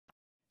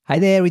Hi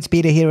there, it's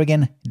Peter here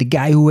again, the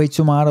guy who hates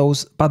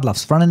tomatoes but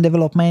loves front-end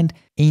development.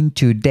 In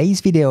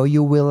today's video,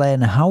 you will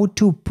learn how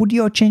to put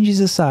your changes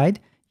aside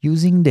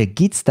using the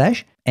Git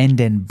stash and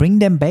then bring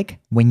them back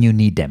when you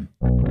need them.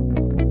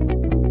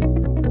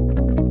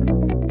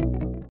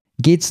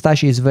 Git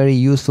stash is a very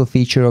useful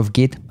feature of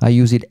Git. I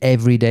use it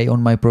every day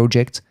on my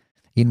projects.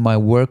 In my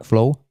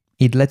workflow,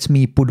 it lets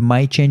me put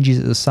my changes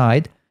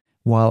aside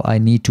while I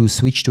need to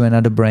switch to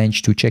another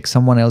branch to check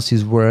someone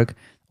else's work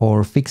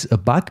or fix a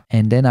bug,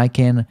 and then I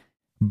can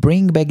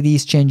bring back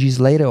these changes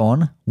later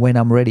on when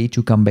I'm ready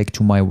to come back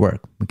to my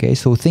work. Okay,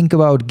 so think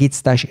about Git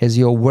stash as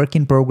your work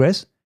in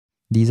progress.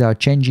 These are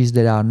changes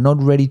that are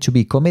not ready to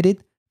be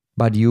committed,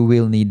 but you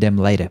will need them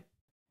later.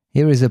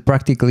 Here is a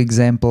practical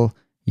example.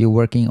 You're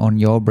working on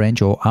your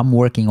branch, or I'm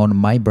working on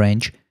my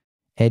branch,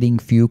 adding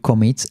few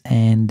commits,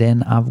 and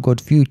then I've got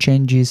few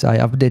changes. I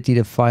updated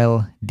a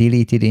file,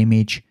 deleted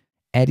image,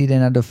 added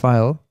another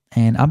file,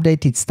 and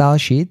updated style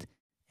sheet.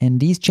 And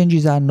these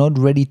changes are not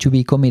ready to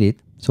be committed.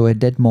 So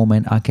at that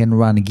moment, I can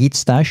run git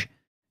stash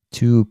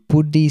to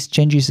put these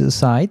changes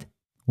aside,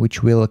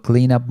 which will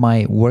clean up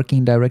my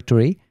working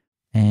directory.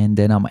 And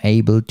then I'm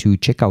able to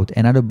check out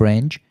another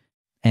branch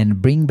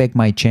and bring back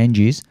my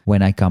changes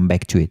when I come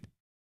back to it.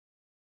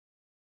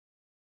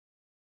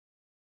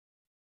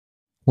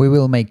 We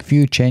will make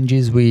few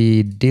changes.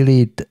 We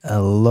delete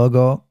a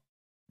logo.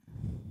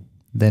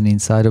 Then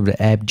inside of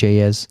the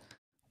app.js,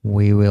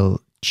 we will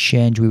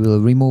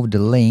remove the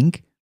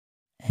link.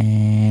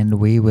 And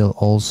we will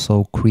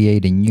also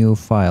create a new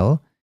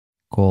file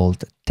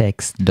called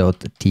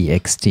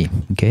text.txt.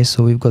 Okay,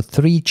 so we've got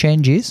three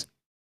changes.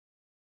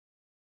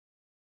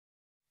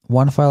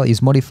 One file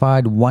is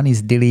modified, one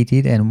is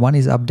deleted, and one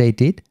is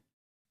updated.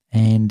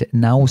 And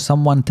now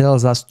someone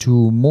tells us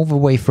to move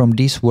away from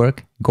this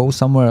work, go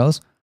somewhere else,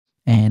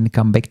 and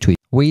come back to it.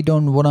 We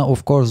don't want to,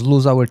 of course,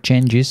 lose our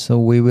changes, so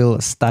we will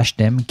stash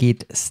them,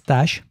 git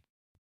stash.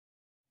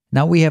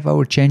 Now we have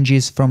our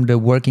changes from the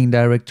working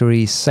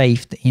directory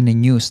saved in a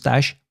new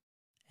stash,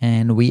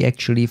 and we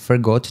actually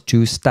forgot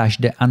to stash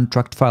the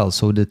untracked file.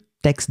 So the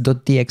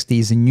text.txt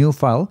is a new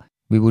file.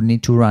 We would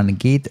need to run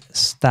git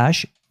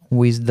stash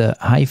with the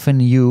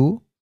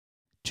 -u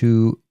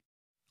to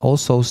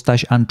also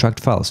stash untracked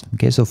files.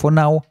 Okay, so for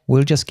now,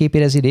 we'll just keep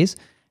it as it is,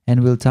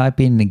 and we'll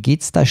type in the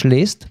git stash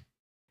list.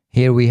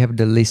 Here we have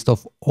the list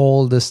of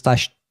all the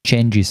stash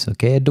changes.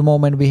 Okay, at the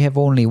moment we have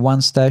only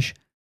one stash.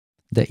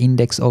 The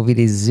index of it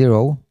is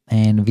 0,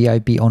 and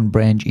VIP on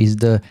branch is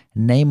the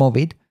name of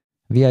it.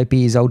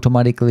 VIP is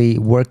automatically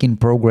work in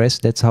progress.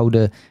 That's how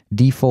the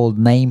default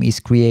name is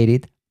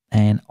created.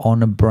 And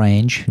on a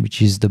branch,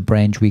 which is the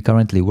branch we're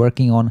currently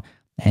working on,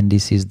 and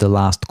this is the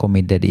last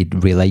commit that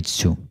it relates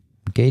to.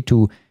 Okay,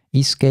 to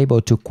escape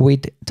or to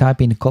quit, type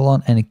in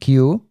colon and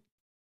Q.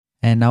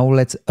 And now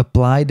let's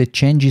apply the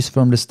changes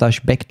from the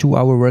stash back to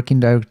our working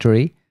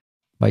directory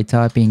by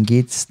typing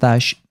git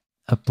stash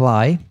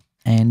apply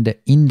and the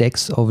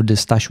index of the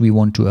stash we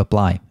want to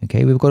apply.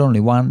 Okay, we've got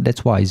only one,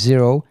 that's why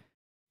 0.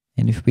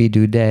 And if we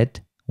do that,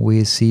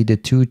 we'll see the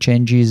two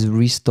changes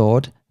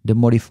restored. The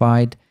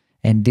modified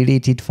and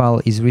deleted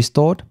file is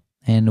restored,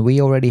 and we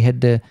already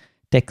had the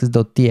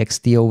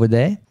text.txt over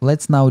there.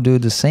 Let's now do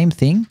the same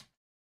thing,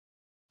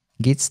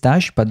 git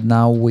stash, but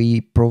now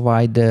we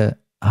provide the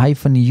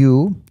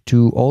 -u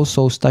to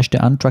also stash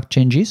the untracked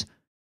changes.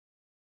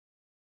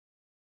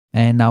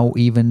 And now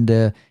even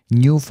the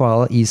new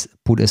file is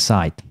put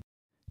aside.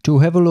 To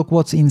have a look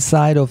what's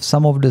inside of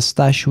some of the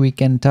stash, we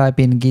can type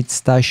in git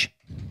stash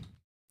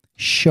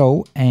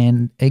show,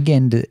 and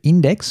again the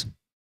index.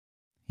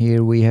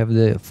 Here we have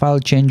the file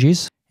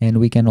changes, and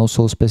we can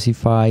also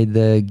specify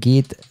the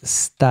git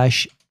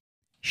stash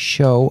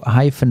show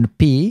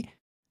 -p.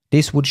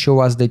 This would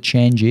show us the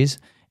changes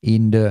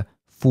in the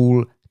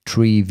full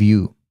tree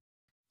view.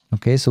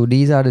 Okay, so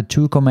these are the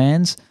two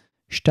commands,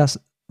 stash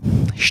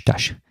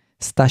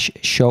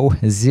show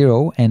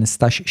 0 and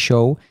stash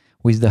show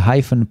with the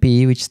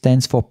 -p, which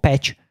stands for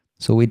patch,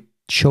 so it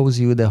shows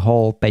you the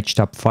whole patched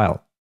up file.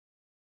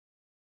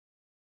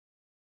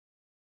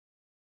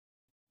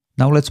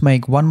 Now let's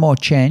make one more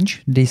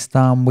change. This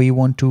time we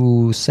want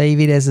to save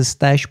it as a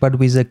stash but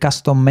with a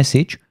custom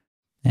message,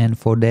 and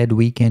for that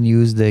we can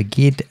use the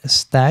git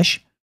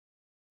stash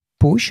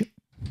push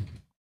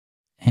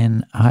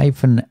and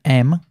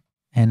 -m,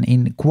 and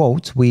in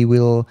quotes we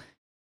will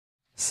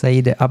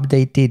say the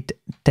updated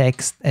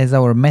text as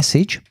our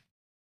message.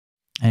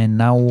 And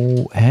now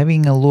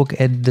having a look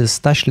at the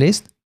stash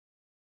list,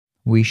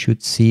 we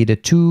should see the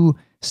two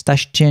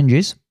stash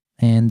changes,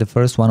 and the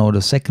first one or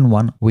the second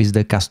one with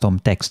the custom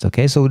text.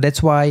 Okay, so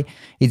that's why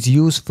it's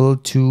useful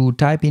to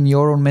type in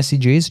your own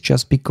messages,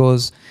 just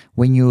because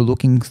when you're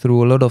looking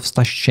through a lot of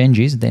stash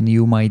changes, then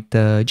you might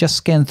just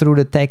scan through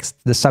the text,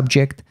 the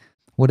subject,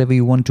 whatever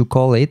you want to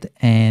call it,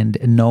 and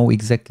know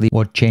exactly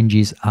what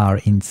changes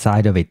are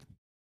inside of it.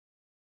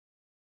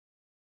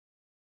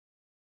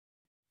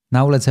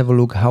 Now let's have a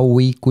look how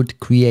we could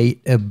create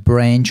a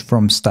branch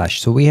from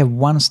stash. So we have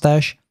one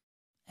stash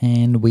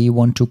and we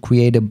want to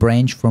create a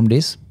branch from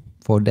this.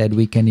 For that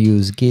we can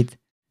use git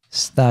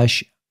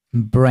stash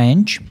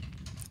branch.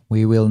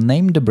 We will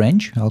name the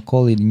branch. I'll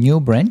call it new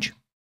branch.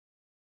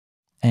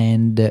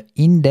 And the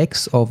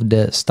index of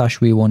the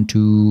stash we want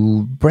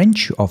to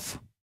branch off.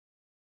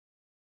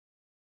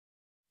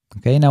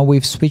 Okay, now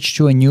we've switched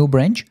to a new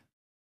branch,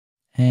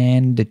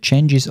 and the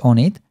changes on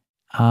it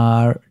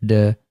are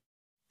the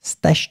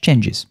stash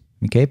changes.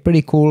 Okay,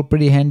 pretty cool,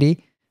 pretty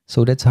handy.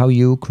 So that's how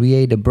you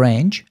create a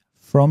branch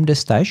from the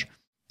stash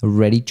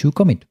ready to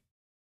commit.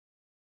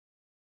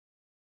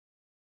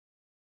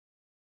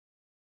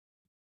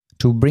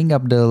 To bring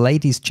up the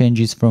latest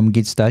changes from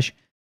git stash,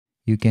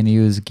 you can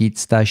use git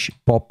stash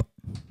pop.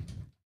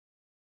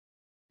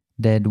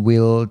 That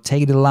will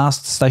take the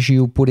last stash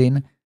you put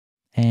in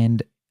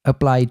and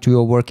apply it to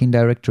your working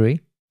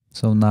directory.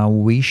 So now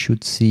we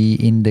should see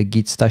in the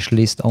git stash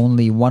list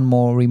only one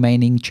more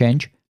remaining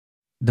change.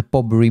 The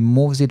pop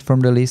removes it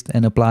from the list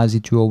and applies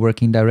it to your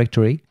working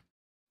directory.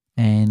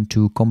 And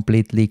to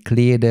completely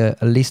clear the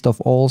list of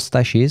all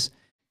stashes,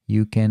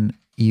 you can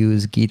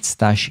use git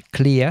stash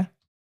clear.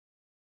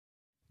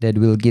 That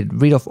will get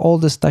rid of all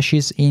the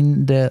stashes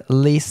in the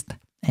list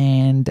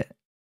and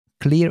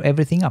clear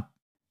everything up.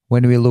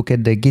 When we look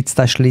at the git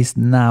stash list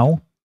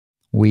now,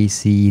 we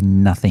see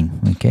nothing.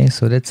 Okay,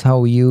 so that's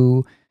how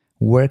you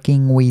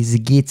working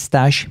with git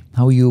stash,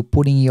 how you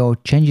putting your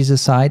changes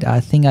aside. I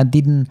think I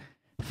didn't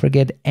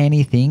forget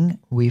anything.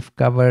 We've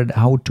covered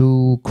how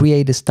to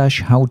create a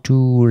stash, how to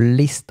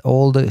list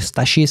all the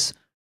stashes,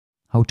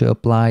 how to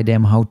apply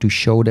them, how to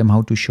show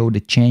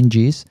the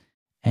changes,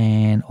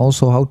 and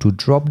also how to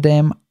drop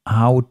them,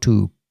 how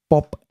to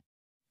pop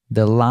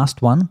the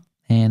last one,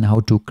 and how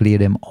to clear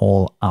them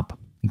all up.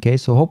 Okay,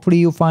 so hopefully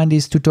you find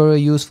this tutorial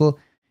useful.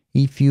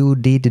 If you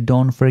did,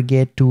 don't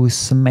forget to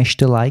smash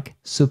the like,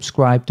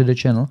 subscribe to the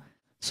channel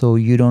so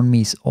you don't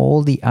miss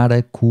all the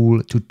other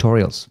cool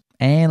tutorials.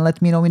 And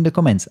let me know in the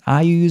comments,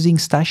 are you using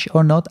stash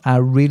or not? I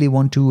really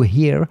want to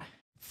hear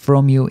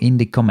from you in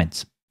the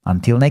comments.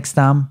 Until next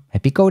time,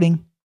 happy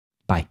coding!